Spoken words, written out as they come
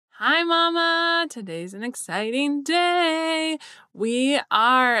Hi, Mama. Today's an exciting day. We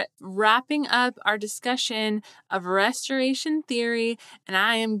are wrapping up our discussion of restoration theory, and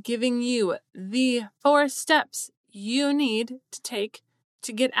I am giving you the 4 steps you need to take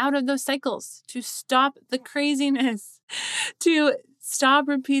to get out of those cycles, to stop the craziness, to stop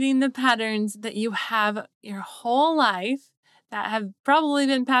repeating the patterns that you have your whole life that have probably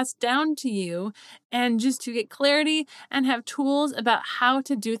been passed down to you, and just to get clarity and have tools about how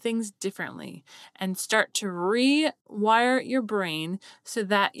to do things differently and start to rewire your brain so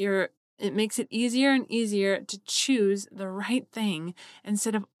that it makes it easier and easier to choose the right thing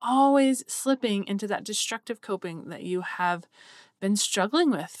instead of always slipping into that destructive coping that you have been struggling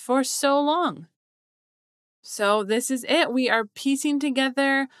with for so long. So this is it. We are piecing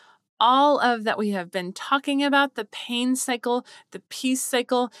together all of that we have been talking about, the pain cycle, the peace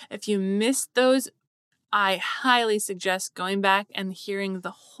cycle. If you missed those, I highly suggest going back and hearing the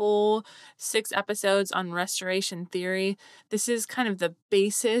whole 6 episodes on restoration theory. This is kind of the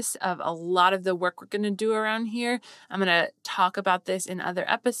basis of a lot of the work we're going to do around here. I'm going to talk about this in other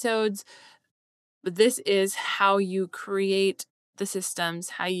episodes, but this is how you create the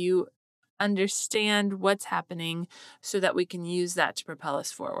systems, how you understand what's happening so that we can use that to propel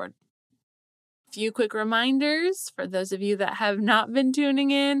us forward. Few quick reminders for those of you that have not been tuning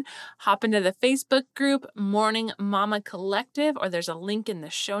in. Hop into the Facebook group, Morning Mama Collective, or there's a link in the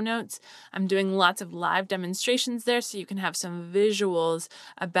show notes. I'm doing lots of live demonstrations there so you can have some visuals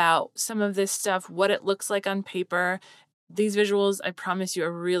about some of this stuff, what it looks like on paper. These visuals, I promise you,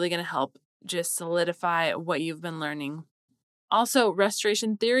 are really going to help just solidify what you've been learning. Also,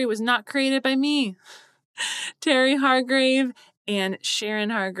 restoration theory was not created by me. Terry Hargrave and Sharon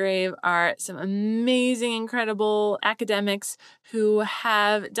Hargrave are some amazing, incredible academics who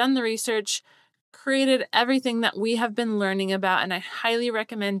have done the research, created everything that we have been learning about, and I highly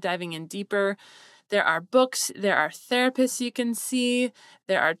recommend diving in deeper. There are books, there are therapists you can see,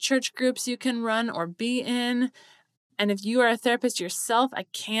 there are church groups you can run or be in. And if you are a therapist yourself, I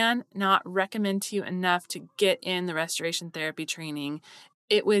cannot recommend to you enough to get in the restoration therapy training.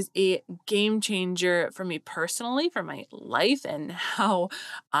 It was a game changer for me personally, for my life and how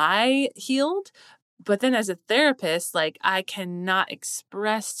I healed. But then as a therapist, I cannot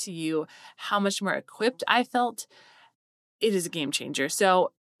express to you how much more equipped I felt. It is a game changer.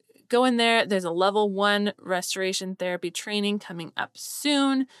 So go in there. There's a level 1 restoration therapy training coming up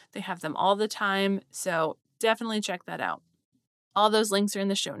soon. They have them all the time. So definitely check that out. All those links are in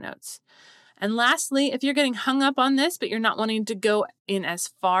the show notes. And lastly, if you're getting hung up on this, but you're not wanting to go in as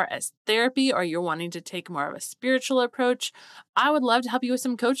far as therapy, or you're wanting to take more of a spiritual approach, I would love to help you with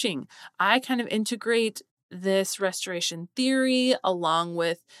some coaching. I kind of integrate this restoration theory along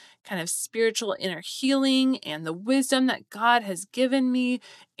with kind of spiritual inner healing and the wisdom that God has given me.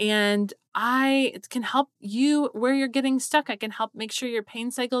 And it can help you where you're getting stuck. I can help make sure your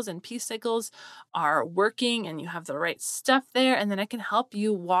pain cycles and peace cycles are working and you have the right stuff there. And then I can help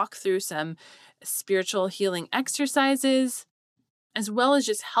you walk through some spiritual healing exercises, as well as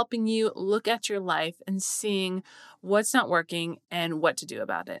just helping you look at your life and seeing what's not working and what to do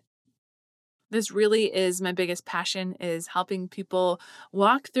about it. This really is my biggest passion, is helping people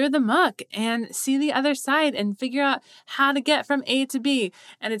walk through the muck and see the other side and figure out how to get from A to B.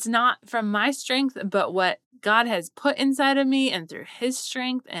 And it's not from my strength, but what God has put inside of me and through His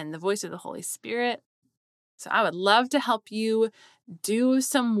strength and the voice of the Holy Spirit. So I would love to help you do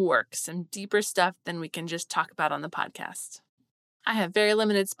some work, some deeper stuff than we can just talk about on the podcast. I have very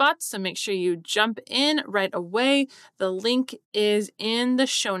limited spots, so make sure you jump in right away. The link is in the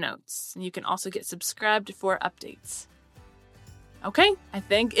show notes. You can also get subscribed for updates. Okay, I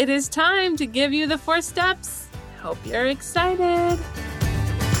think it is time to give you the 4 steps. Hope you're excited.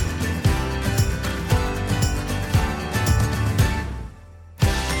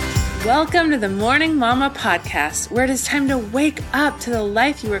 Welcome to the Morning Mama podcast, where it is time to wake up to the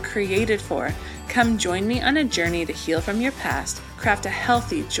life you were created for. Come join me on a journey to heal from your past, craft a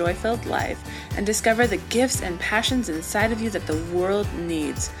healthy, joy-filled life, and discover the gifts and passions inside of you that the world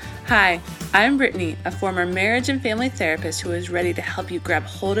needs. Hi, I'm Brittany, a former marriage and family therapist who is ready to help you grab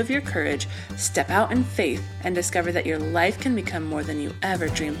hold of your courage, step out in faith, and discover that your life can become more than you ever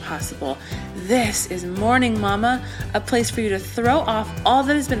dreamed possible. This is Morning Mama, a place for you to throw off all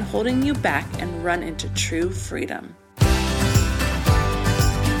that has been holding you back and run into true freedom.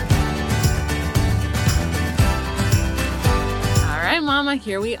 Mama,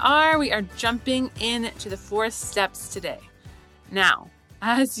 here we are. We are jumping into the 4 steps today. Now,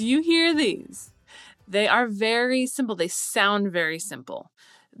 as you hear these, they are very simple. They sound very simple,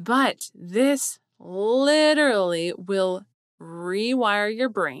 but this literally will rewire your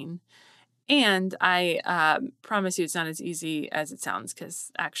brain. And I promise you it's not as easy as it sounds,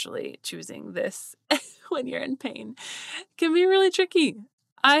 because actually choosing this when you're in pain can be really tricky.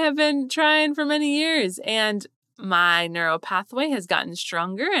 I have been trying for many years, and my neural pathway has gotten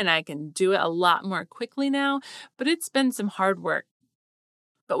stronger and I can do it a lot more quickly now, but it's been some hard work.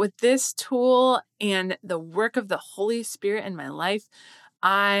 But with this tool and the work of the Holy Spirit in my life,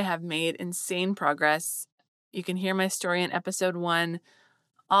 I have made insane progress. You can hear my story in episode 1,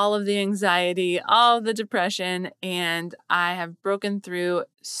 all of the anxiety, all of the depression, and I have broken through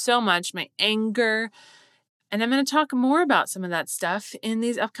so much, my anger. And I'm going to talk more about some of that stuff in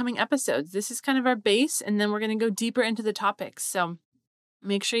these upcoming episodes. This is kind of our base, and then we're going to go deeper into the topics. So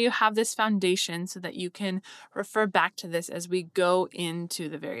make sure you have this foundation so that you can refer back to this as we go into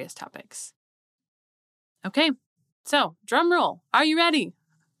the various topics. Okay, so drum roll. Are you ready?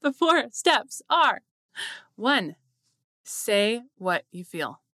 The 4 steps are: 1, say what you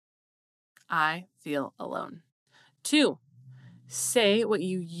feel. I feel alone. 2, say what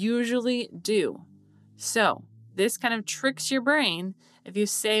you usually do. So this kind of tricks your brain. If you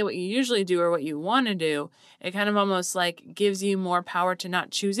say what you usually do or what you want to do, it kind of almost like gives you more power to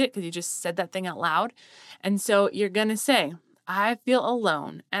not choose it because you just said that thing out loud. And so you're going to say, I feel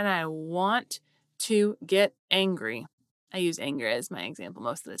alone and I want to get angry. I use anger as my example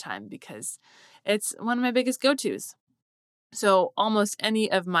most of the time because it's one of my biggest go-tos. So almost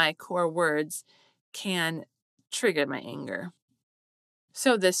any of my core words can trigger my anger.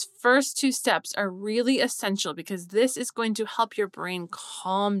 So this first 2 steps are really essential because this is going to help your brain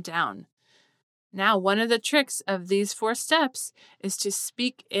calm down. Now, one of the tricks of these 4 steps is to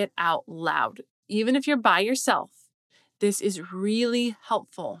speak it out loud. Even if you're by yourself, this is really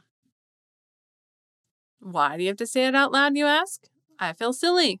helpful. Why do you have to say it out loud, you ask? I feel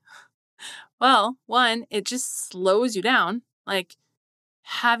silly. Well, 1, it just slows you down. Like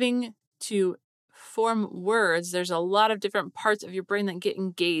having to form words, there's a lot of different parts of your brain that get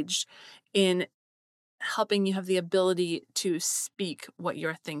engaged in helping you have the ability to speak what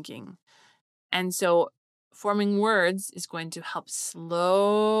you're thinking. And so forming words is going to help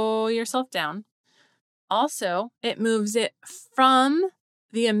slow yourself down. Also, it moves it from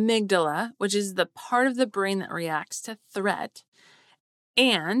the amygdala, which is the part of the brain that reacts to threat,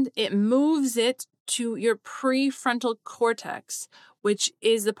 and it moves it to your prefrontal cortex, which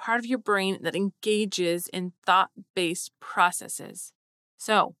is the part of your brain that engages in thought-based processes.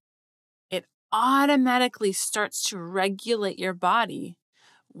 So it automatically starts to regulate your body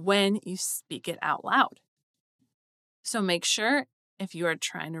when you speak it out loud. So make sure if you are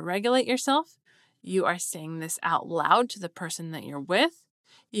trying to regulate yourself, you are saying this out loud to the person that you're with.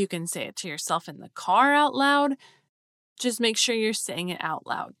 You can say it to yourself in the car out loud. Just make sure you're saying it out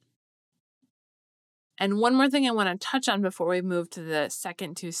loud. And one more thing I want to touch on before we move to the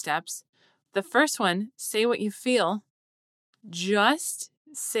second 2 steps. The first one, say what you feel. Just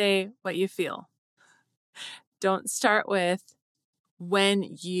say what you feel. Don't start with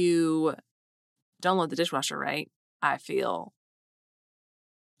when you don't load the dishwasher right. I feel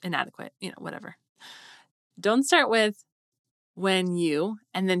inadequate, whatever. Don't start with when you,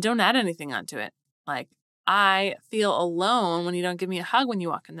 and then don't add anything onto it. Like, I feel alone when you don't give me a hug when you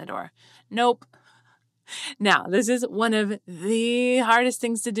walk in the door. Nope. Now, this is one of the hardest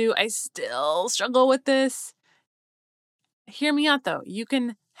things to do. I still struggle with this. Hear me out, though. You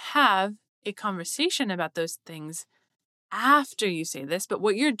can have a conversation about those things after you say this, but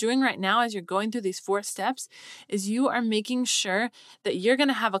what you're doing right now as you're going through these 4 steps is you are making sure that you're going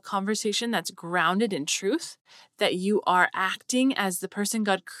to have a conversation that's grounded in truth, that you are acting as the person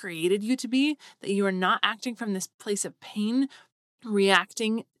God created you to be, that you are not acting from this place of pain,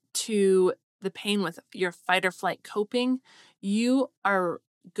 reacting to the pain with your fight or flight coping. You are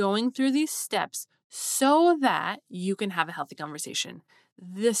going through these steps so that you can have a healthy conversation.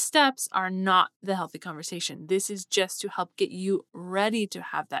 The steps are not the healthy conversation. This is just to help get you ready to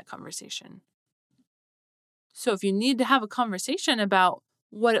have that conversation. So if you need to have a conversation about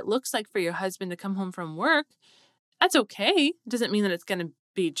what it looks like for your husband to come home from work, that's okay. It doesn't mean that it's going to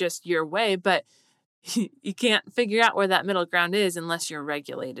be just your way, but you can't figure out where that middle ground is unless you're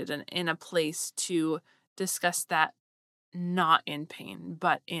regulated and in a place to discuss that, not in pain,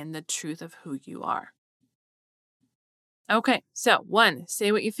 but in the truth of who you are. Okay, so 1,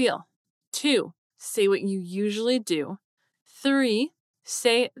 say what you feel. 2, say what you usually do. 3,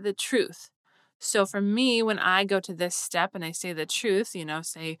 say the truth. So for me, when I go to this step and I say the truth,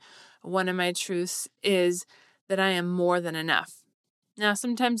 say one of my truths is that I am more than enough. Now,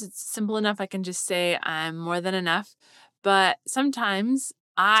 sometimes it's simple enough I can just say I'm more than enough, but sometimes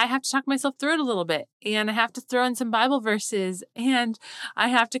I have to talk myself through it a little bit, and I have to throw in some Bible verses, and I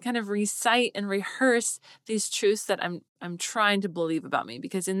have to kind of recite and rehearse these truths that I'm trying to believe about me,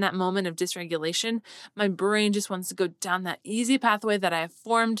 because in that moment of dysregulation, my brain just wants to go down that easy pathway that I have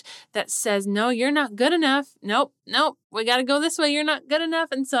formed that says, no, you're not good enough. Nope, we got to go this way. You're not good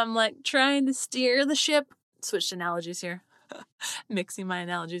enough. And so I'm like trying to steer the ship. Switched analogies here. Mixing my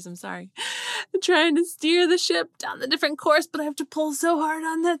analogies, I'm sorry. Trying to steer the ship down the different course, but I have to pull so hard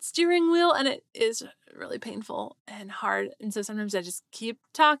on that steering wheel, and it is really painful and hard. And so sometimes I just keep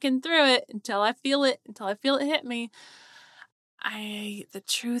talking through it until I feel it hit me. The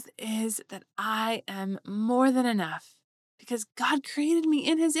truth is that I am more than enough because God created me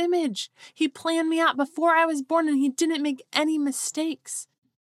in His image. He planned me out before I was born, and He didn't make any mistakes.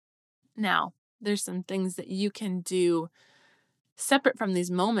 Now, there's some things that you can do separate from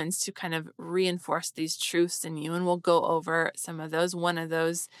these moments to kind of reinforce these truths in you. And we'll go over some of those. One of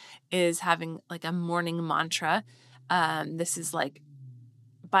those is having like a morning mantra. This is like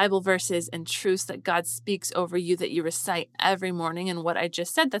Bible verses and truths that God speaks over you that you recite every morning. And what I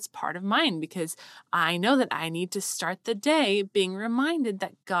just said, that's part of mine, because I know that I need to start the day being reminded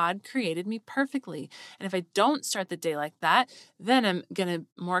that God created me perfectly. And if I don't start the day like that, then I'm going to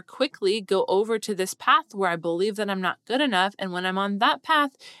more quickly go over to this path where I believe that I'm not good enough. And when I'm on that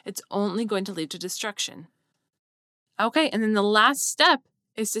path, it's only going to lead to destruction. Okay, and then the last step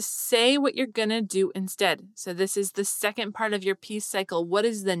is to say what you're going to do instead. So this is the second part of your peace cycle. What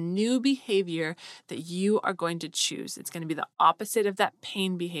is the new behavior that you are going to choose? It's going to be the opposite of that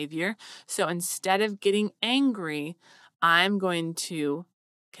pain behavior. So instead of getting angry, I'm going to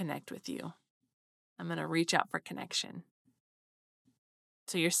connect with you. I'm going to reach out for connection.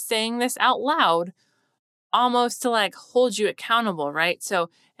 So you're saying this out loud, almost to like hold you accountable, right? So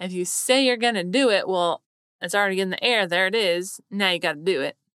if you say you're going to do it, well, it's already in the air. There it is. Now you got to do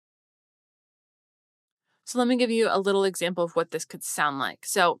it. So let me give you a little example of what this could sound like.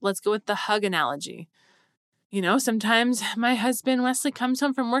 So let's go with the hug analogy. You know, sometimes my husband, Wesley, comes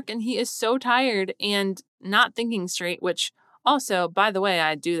home from work and he is so tired and not thinking straight, which also, by the way,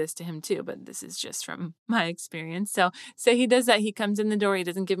 I do this to him too, but this is just from my experience. So say he does that. He comes in the door. He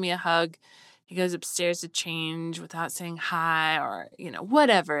doesn't give me a hug. He goes upstairs to change without saying hi or,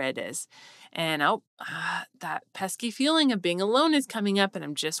 whatever it is. And that pesky feeling of being alone is coming up and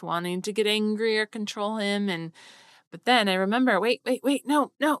I'm just wanting to get angry or control him. But then I remember, wait,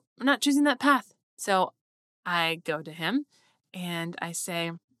 no, I'm not choosing that path. So I go to him and I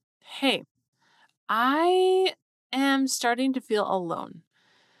say, hey, I am starting to feel alone.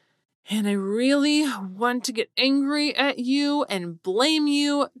 And I really want to get angry at you and blame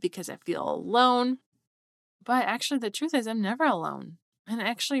you because I feel alone. But actually, the truth is I'm never alone. And I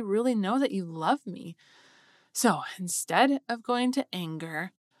actually really know that you love me. So instead of going to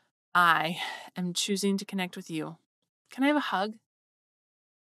anger, I am choosing to connect with you. Can I have a hug?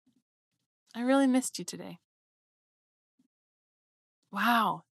 I really missed you today.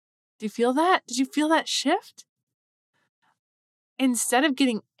 Wow. Do you feel that? Did you feel that shift? Instead of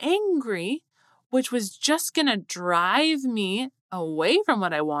getting angry, which was just going to drive me away from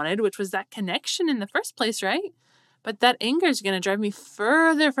what I wanted, which was that connection in the first place, right? But that anger is going to drive me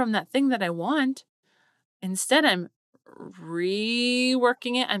further from that thing that I want. Instead, I'm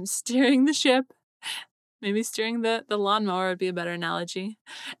reworking it. I'm steering the ship. Maybe steering the lawnmower would be a better analogy.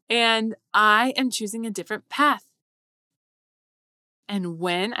 And I am choosing a different path. And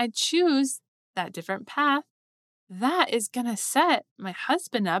when I choose that different path, that is going to set my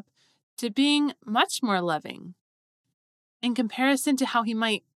husband up to being much more loving. In comparison to how he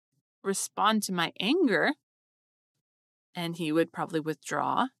might respond to my anger, and he would probably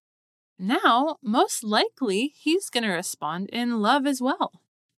withdraw. Now, most likely, he's going to respond in love as well.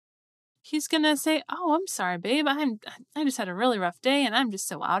 He's going to say, oh, I'm sorry, babe. I just had a really rough day and I'm just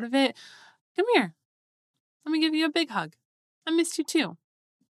so out of it. Come here. Let me give you a big hug. I missed you too.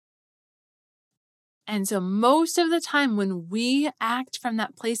 And so most of the time when we act from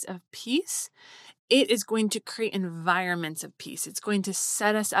that place of peace, it is going to create environments of peace. It's going to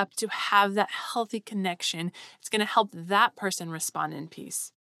set us up to have that healthy connection. It's going to help that person respond in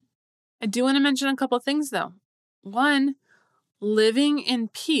peace. I do want to mention a couple of things though. One, living in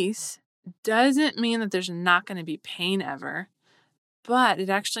peace doesn't mean that there's not going to be pain ever, but it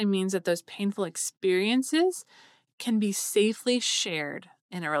actually means that those painful experiences can be safely shared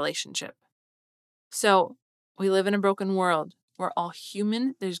in a relationship. So we live in a broken world. We're all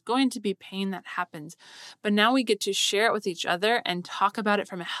human. There's going to be pain that happens. But now we get to share it with each other and talk about it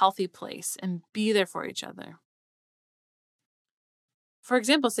from a healthy place and be there for each other. For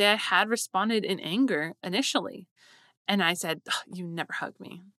example, say I had responded in anger initially, And I said, you never hug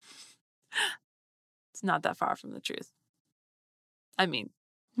me. It's not that far from the truth. I mean,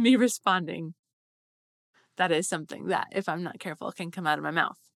 me responding, that is something that, if I'm not careful, can come out of my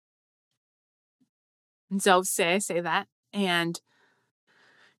mouth. And so I say that, and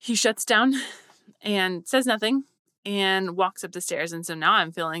he shuts down and says nothing and walks up the stairs. And so now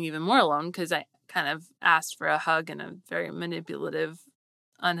I'm feeling even more alone because I kind of asked for a hug in a very manipulative,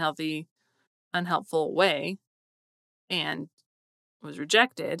 unhealthy, unhelpful way and was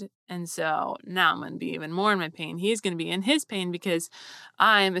rejected. And so now I'm going to be even more in my pain. He's going to be in his pain because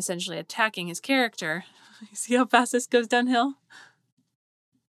I'm essentially attacking his character. You see how fast this goes downhill?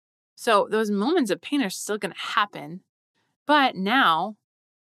 So those moments of pain are still going to happen. But now,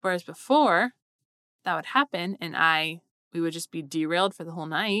 whereas before that would happen and we would just be derailed for the whole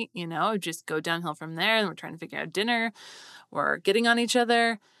night, just go downhill from there, and we're trying to figure out dinner or getting on each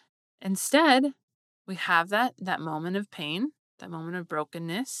other. Instead, we have that moment of pain, that moment of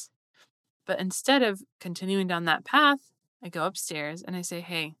brokenness. But instead of continuing down that path, I go upstairs and I say,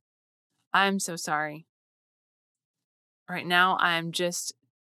 hey, I'm so sorry. Right now, I'm just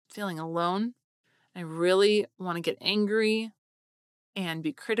feeling alone. I really want to get angry and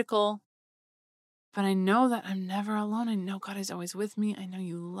be critical. But I know that I'm never alone. I know God is always with me. I know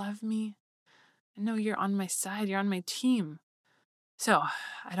you love me. I know you're on my side. You're on my team. So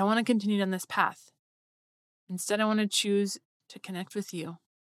I don't want to continue down this path. Instead, I want to choose to connect with you.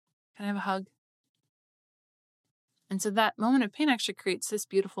 Can I have a hug? And so that moment of pain actually creates this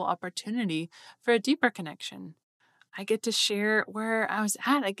beautiful opportunity for a deeper connection. I get to share where I was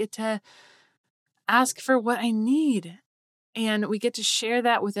at. I get to ask for what I need. And we get to share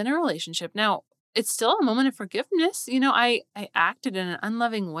that within a relationship. Now, it's still a moment of forgiveness. I acted in an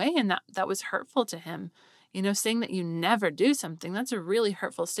unloving way, and that was hurtful to him. Saying that you never do something, that's a really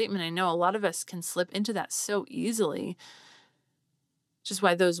hurtful statement. I know a lot of us can slip into that so easily. Which is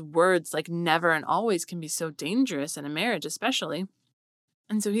why those words like never and always can be so dangerous in a marriage, especially.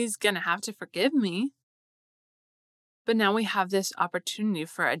 And so he's going to have to forgive me. But now we have this opportunity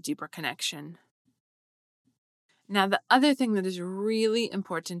for a deeper connection. Now, the other thing that is really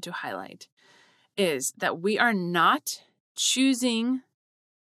important to highlight is that we are not choosing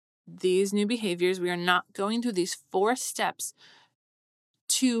these new behaviors. We are not going through these 4 steps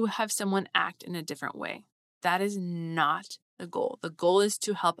to have someone act in a different way. That is not the goal. The goal is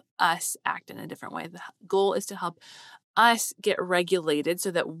to help us act in a different way. The goal is to help us get regulated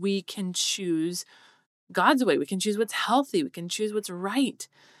so that we can choose God's way. We can choose what's healthy. We can choose what's right.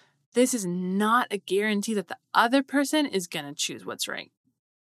 This is not a guarantee that the other person is going to choose what's right.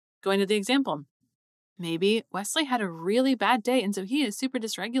 Going to the example, maybe Wesley had a really bad day, and so he is super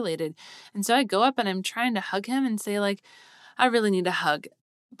dysregulated. And so I go up and I'm trying to hug him and say, I really need a hug.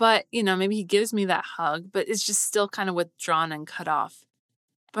 But, maybe he gives me that hug, but it's just still kind of withdrawn and cut off.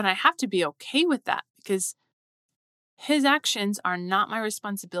 But I have to be okay with that because his actions are not my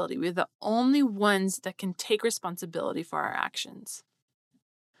responsibility. We're the only ones that can take responsibility for our actions.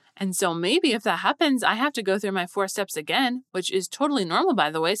 And so maybe if that happens, I have to go through my 4 steps again, which is totally normal, by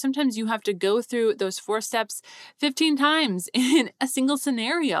the way. Sometimes you have to go through those 4 steps 15 times in a single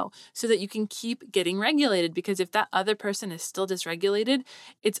scenario so that you can keep getting regulated. Because if that other person is still dysregulated,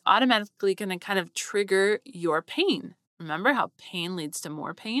 it's automatically going to kind of trigger your pain. Remember how pain leads to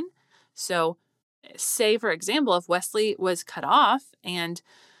more pain? So say, for example, if Wesley was cut off and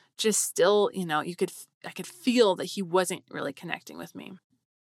just still, I could feel that he wasn't really connecting with me.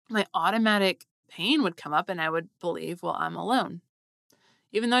 My automatic pain would come up and I would believe, well, I'm alone.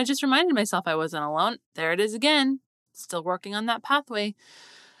 Even though I just reminded myself I wasn't alone, there it is again, still working on that pathway.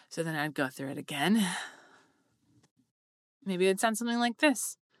 So then I'd go through it again. Maybe it'd sound something like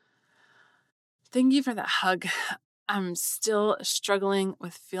this. Thank you for that hug. I'm still struggling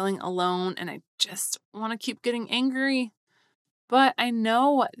with feeling alone and I just want to keep getting angry. But I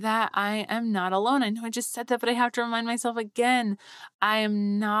know that I am not alone. I know I just said that, but I have to remind myself again, I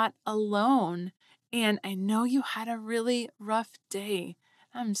am not alone. And I know you had a really rough day.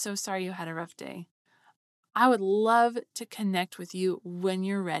 I'm so sorry you had a rough day. I would love to connect with you when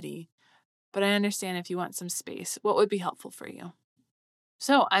you're ready, but I understand if you want some space, what would be helpful for you?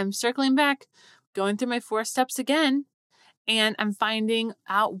 So I'm circling back, going through my 4 steps again, and I'm finding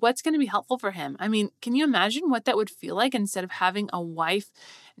out what's going to be helpful for him. I mean, can you imagine what that would feel like instead of having a wife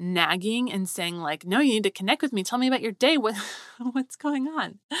nagging and saying no, you need to connect with me. Tell me about your day. What's going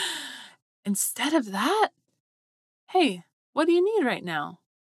on? Instead of that, hey, what do you need right now?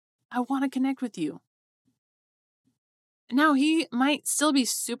 I want to connect with you. Now, he might still be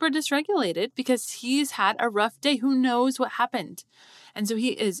super dysregulated because he's had a rough day. Who knows what happened? And so he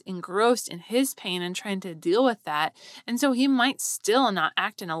is engrossed in his pain and trying to deal with that. And so he might still not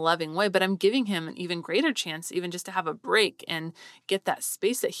act in a loving way, but I'm giving him an even greater chance, even just to have a break and get that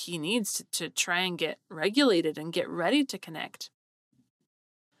space that he needs to try and get regulated and get ready to connect.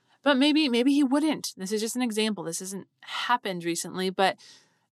 But maybe he wouldn't. This is just an example. This hasn't happened recently, but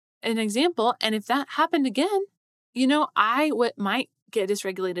an example. And if that happened again, I might get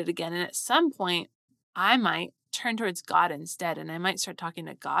dysregulated again. And at some point, I might turn towards God instead. And I might start talking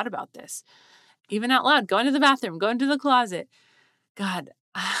to God about this, even out loud, go into the bathroom, go into the closet. God,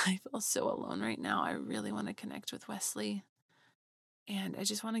 I feel so alone right now. I really want to connect with Wesley. And I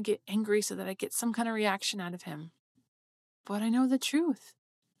just want to get angry so that I get some kind of reaction out of him. But I know the truth.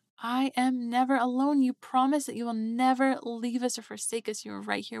 I am never alone. You promise that you will never leave us or forsake us. You are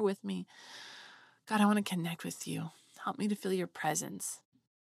right here with me. God, I want to connect with you. Help me to feel your presence.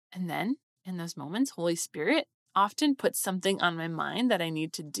 And then in those moments, Holy Spirit often puts something on my mind that I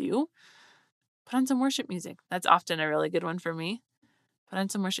need to do. Put on some worship music. That's often a really good one for me. Put on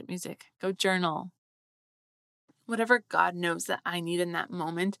some worship music. Go journal. Whatever God knows that I need in that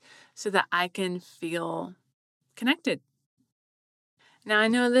moment so that I can feel connected. Now, I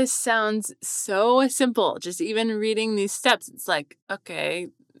know this sounds so simple, just even reading these steps. It's like, okay,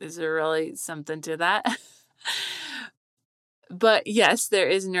 is there really something to that? But yes, there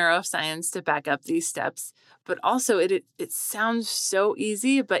is neuroscience to back up these steps. But also it sounds so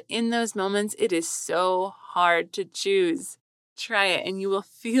easy, but in those moments, it is so hard to choose. Try it and you will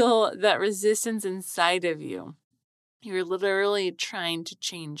feel that resistance inside of you. You're literally trying to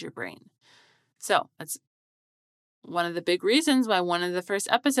change your brain. So that's one of the big reasons why one of the first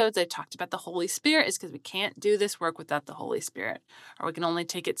episodes I talked about the Holy Spirit is because we can't do this work without the Holy Spirit, or we can only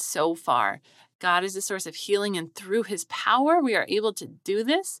take it so far. God is the source of healing, and through his power, we are able to do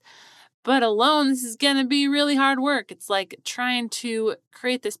this. But alone, this is going to be really hard work. It's like trying to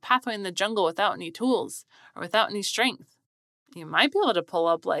create this pathway in the jungle without any tools or without any strength. You might be able to pull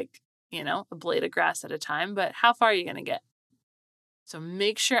up a blade of grass at a time, but how far are you going to get? So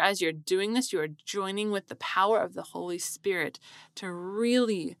make sure as you're doing this, you are joining with the power of the Holy Spirit to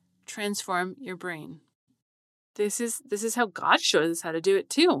really transform your brain. This is how God shows us how to do it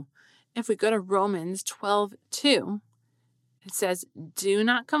too. If we go to Romans 12:2, it says, "Do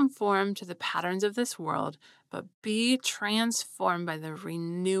not conform to the patterns of this world, but be transformed by the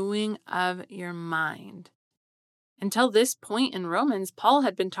renewing of your mind." Until this point in Romans, Paul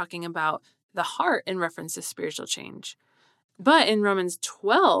had been talking about the heart in reference to spiritual change. But in Romans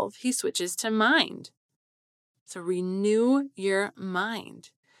 12, he switches to mind. So renew your mind.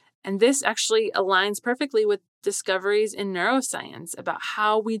 And this actually aligns perfectly with discoveries in neuroscience about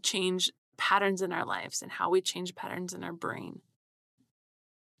how we change patterns in our lives and how we change patterns in our brain.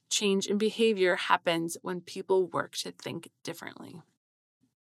 Change in behavior happens when people work to think differently.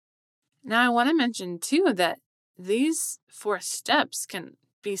 Now, I want to mention too that these 4 steps can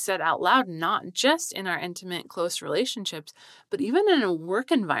be said out loud, not just in our intimate, close relationships, but even in a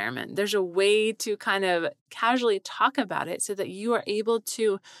work environment. There's a way to kind of casually talk about it so that you are able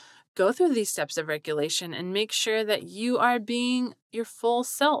to go through these steps of regulation and make sure that you are being your full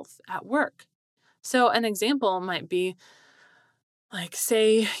self at work. So an example might be, like,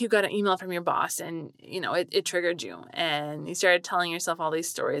 say you got an email from your boss and, it triggered you and you started telling yourself all these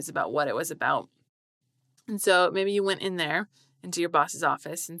stories about what it was about. And so maybe you went in there into your boss's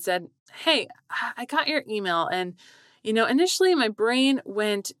office and said, "Hey, I got your email. And, initially my brain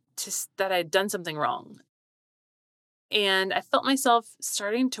went to that I'd done something wrong. And I felt myself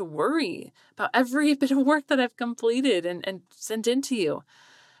starting to worry about every bit of work that I've completed and sent in to you.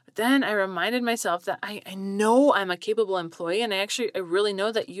 But then I reminded myself that I know I'm a capable employee and I really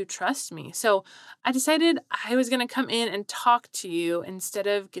know that you trust me. So I decided I was going to come in and talk to you instead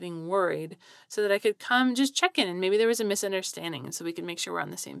of getting worried so that I could come just check in and maybe there was a misunderstanding and so we could make sure we're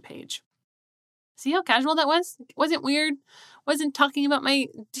on the same page." See how casual that was? It wasn't weird. Wasn't talking about my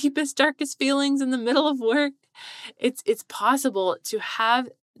deepest, darkest feelings in the middle of work. It's possible to have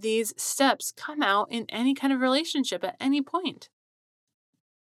these steps come out in any kind of relationship at any point.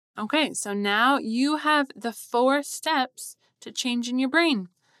 Okay, so now you have the 4 steps to changing your brain.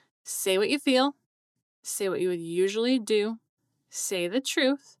 Say what you feel, say what you would usually do, say the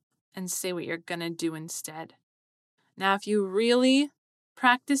truth, and say what you're going to do instead. Now, if you really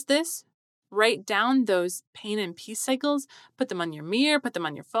practice this, write down those pain and peace cycles, put them on your mirror, put them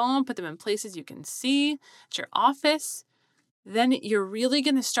on your phone, put them in places you can see, at your office, then you're really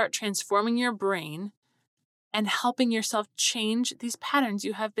going to start transforming your brain and helping yourself change these patterns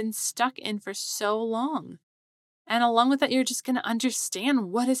you have been stuck in for so long. And along with that, you're just going to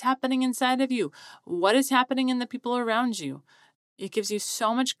understand what is happening inside of you, what is happening in the people around you. It gives you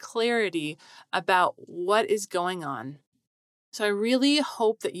so much clarity about what is going on. So I really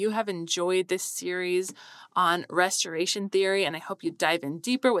hope that you have enjoyed this series on restoration theory, and I hope you dive in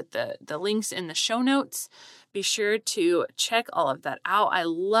deeper with the links in the show notes. Be sure to check all of that out. I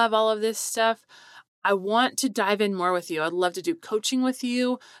love all of this stuff. I want to dive in more with you. I'd love to do coaching with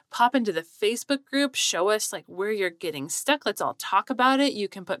you. Pop into the Facebook group. Show us where you're getting stuck. Let's all talk about it. You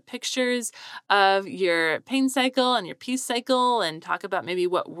can put pictures of your pain cycle and your peace cycle and talk about maybe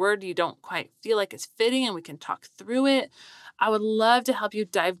what word you don't quite feel like is fitting, and we can talk through it. I would love to help you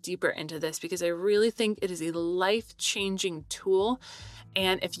dive deeper into this because I really think it is a life-changing tool.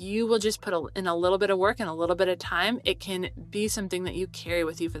 And if you will just put in a little bit of work and a little bit of time, it can be something that you carry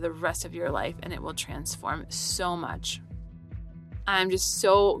with you for the rest of your life, and it will transform so much. I'm just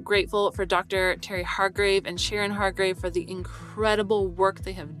so grateful for Dr. Terry Hargrave and Sharon Hargrave for the incredible work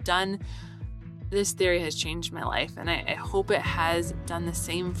they have done. This theory has changed my life, and I hope it has done the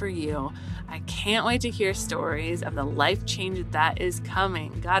same for you. I can't wait to hear stories of the life change that is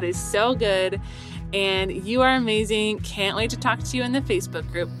coming. God is so good, and you are amazing. Can't wait to talk to you in the Facebook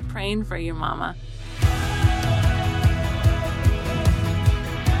group. Praying for you, Mama.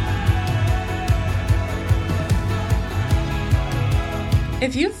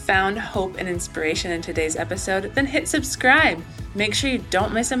 If you found hope and inspiration in today's episode, then hit subscribe. Make sure you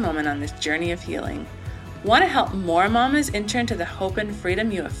don't miss a moment on this journey of healing. Want to help more mamas enter into the hope and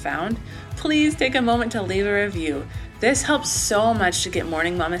freedom you have found? Please take a moment to leave a review. This helps so much to get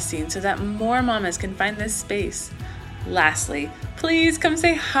Morning Mama seen so that more mamas can find this space. Lastly, please come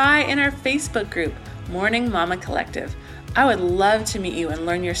say hi in our Facebook group, Morning Mama Collective. I would love to meet you and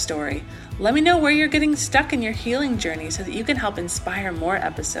learn your story. Let me know where you're getting stuck in your healing journey so that you can help inspire more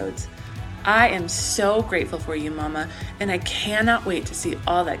episodes. I am so grateful for you, Mama, and I cannot wait to see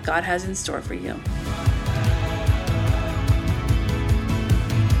all that God has in store for you.